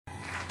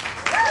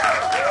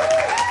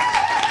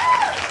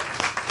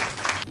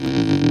Welcome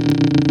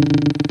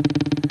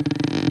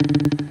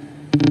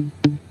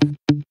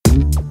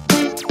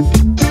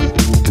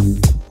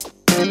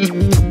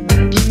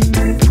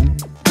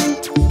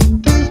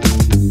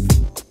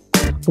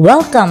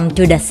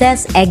to the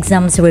CES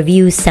Exams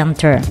Review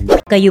Center.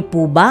 Kayo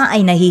po ba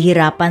ay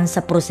nahihirapan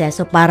sa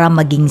proseso para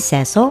maging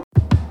CESO?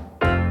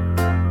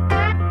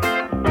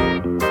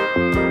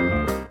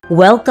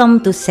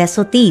 Welcome to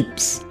CESO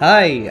Tips.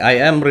 Hi, I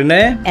am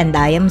Rene. And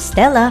I am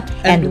Stella,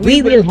 and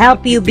we will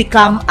help you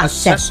become a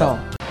CESO.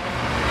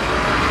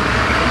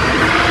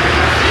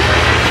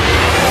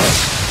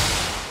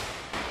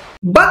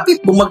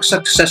 Bakit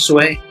bumagsak sa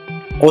SWE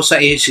o sa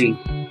AC?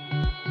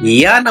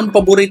 Yan ang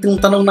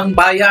paboritong tanong ng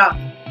bayan.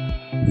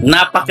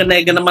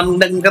 Napakanega naman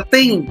ng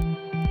dating.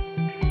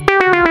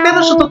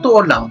 Pero sa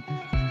totoo lang,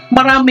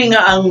 marami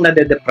nga ang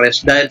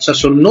nade-depress dahil sa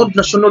sunod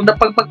na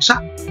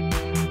pagbagsak.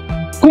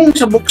 Kung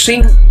sa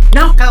boxing,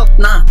 knockout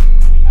na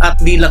at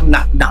di lang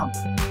knockdown.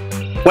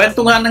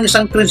 Kwento nga ng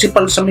isang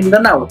principal sa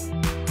Mindanao,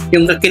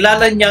 yung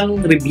kakilala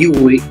niyang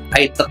reviewee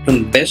ay 3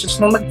 beses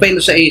na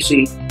nag-fail sa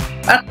AC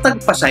at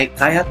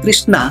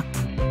nagpa-psychiatrist na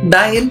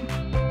dahil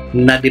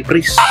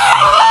na-depress.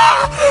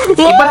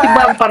 Iba't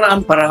iba ang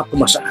paraan para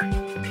pumasa.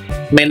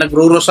 May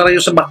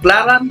nagro-rosaryo sa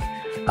baklaran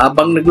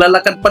habang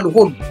naglalakad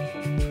paluhod.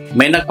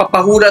 May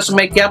nagpapahura sa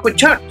may Quiapo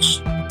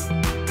Church.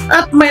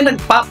 At may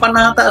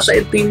nagpapanata sa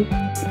itim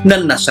na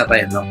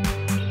Nazareno.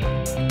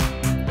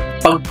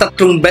 Pag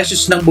 3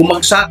 beses nang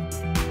bumagsak,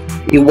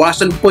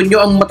 iwasan po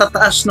nyo ang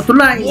matataas na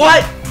tulay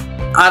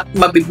at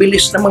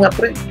mabibilis na mga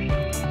tren.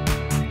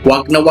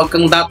 Huwag na huwag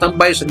kang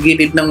tatambay sa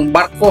gilid ng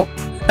barko.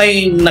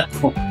 Ay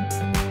nako,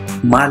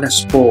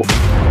 malas po.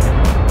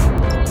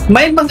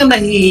 May mga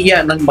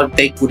nahihiya ng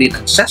mag-take ulit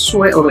ng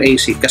SWE or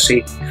AC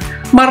kasi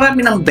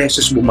marami ng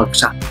beses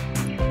bumagsak.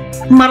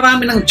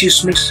 Marami ng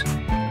chismis.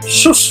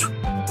 Sus,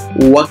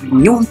 huwag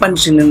niyong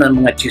pansinin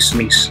ang mga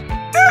chismis.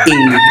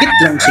 Ingit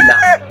lang sila.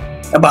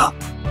 Aba,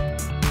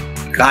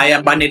 kaya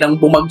ba nilang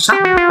bumagsak?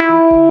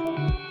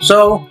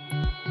 So,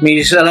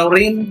 Miss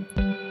Lauren,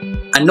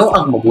 ano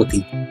ang mabuti?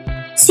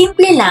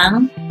 Simple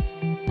lang,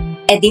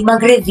 edi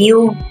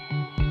mag-review.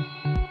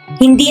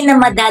 Hindi na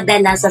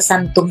madadala sa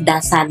santong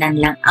dasalan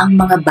lang ang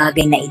mga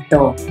bagay na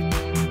ito.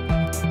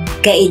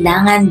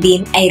 Kailangan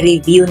din ay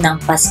review ng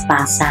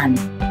paspasan.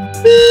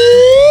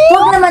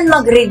 Huwag naman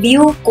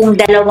mag-review kung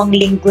 2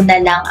 linggo na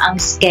lang ang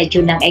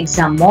schedule ng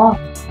exam mo.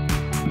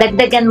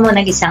 Dagdagan mo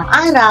ng 1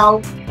 araw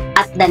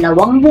at 2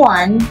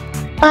 buwan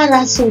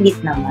para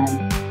sulit naman.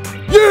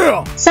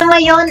 Yeah! Sa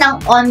ngayon, ang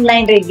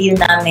online review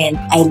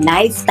namin ay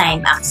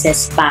lifetime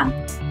access pa.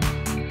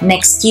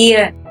 Next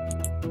year,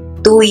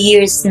 2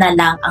 years na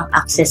lang ang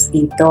access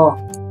dito.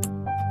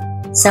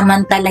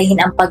 Samantalahin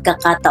ang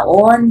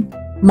pagkakataon,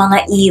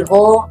 mga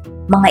iho,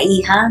 mga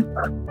iha.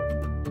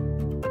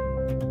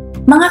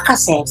 Mga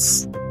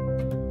kases,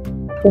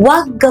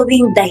 huwag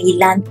gawing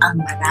dahilan ang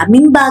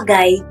maraming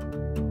bagay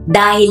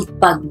dahil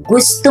pag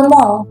gusto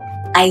mo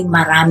ay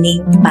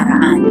maraming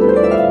paraan.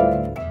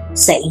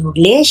 Sa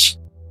English,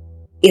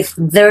 if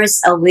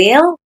there's a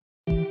will,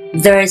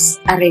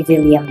 there's a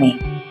reveillame.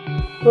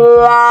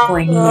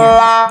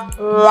 Cornea.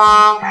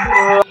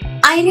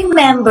 I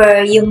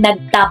remember yung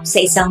nag-top sa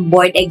isang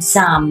board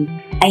exam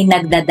ay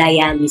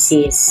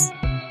nagda-dialysis.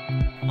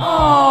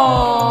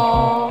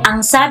 Ang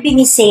sabi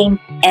ni Saint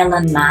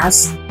Elon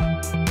Musk,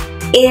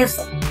 if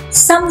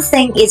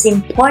something is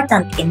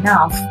important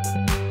enough,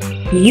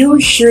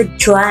 you should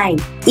try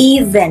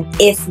even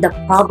if the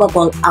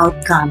probable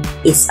outcome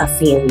is a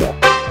failure.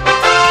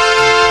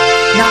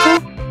 Naku,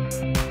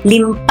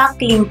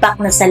 limpak-limpak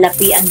na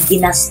salapi ang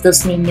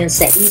ginastos ninyo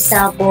sa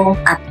isabong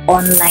at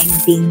online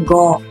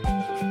bingo.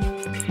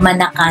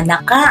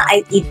 Manaka-naka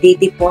ay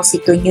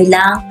idedeposito nyo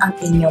lang ang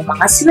inyong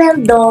mga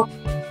sweldo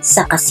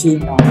sa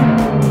kasino.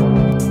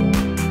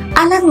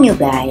 Alam nyo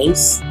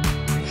guys,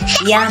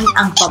 yan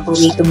ang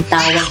paboritong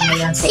tawag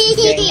ngayon sa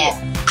internet.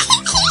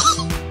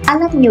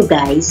 Alam nyo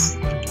guys,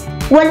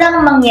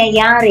 walang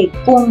mangyayari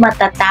kung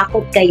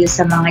matatakot kayo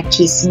sa mga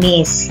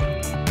chismis.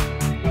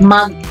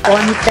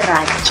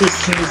 Mag-kontra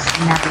chismis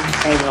na rin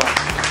kayo.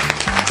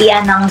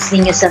 I-announce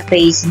ninyo sa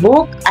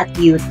Facebook at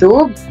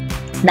YouTube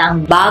na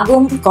ang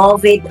bagong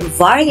COVID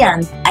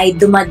variant ay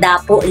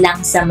dumadapo lang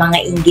sa mga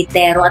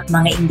inggitero at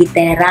mga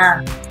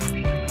inggitera.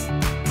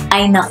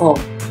 Ay nako,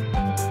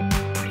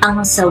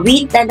 ang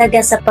sawi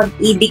talaga sa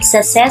pag-ibig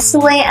sa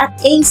SWE at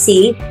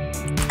AC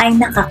ay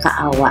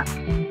nakakaawa.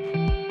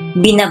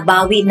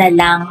 Binabawi na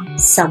lang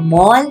sa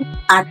mall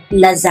at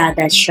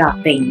Lazada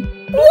shopping.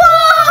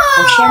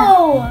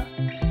 Wow!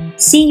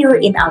 See you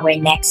in our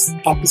next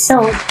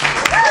episode.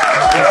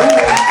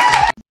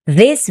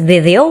 This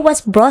video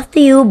was brought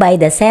to you by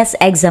the CES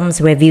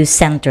Exams Review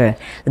Center,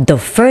 the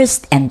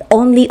first and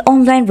only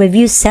online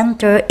review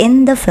center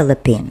in the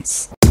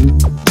Philippines.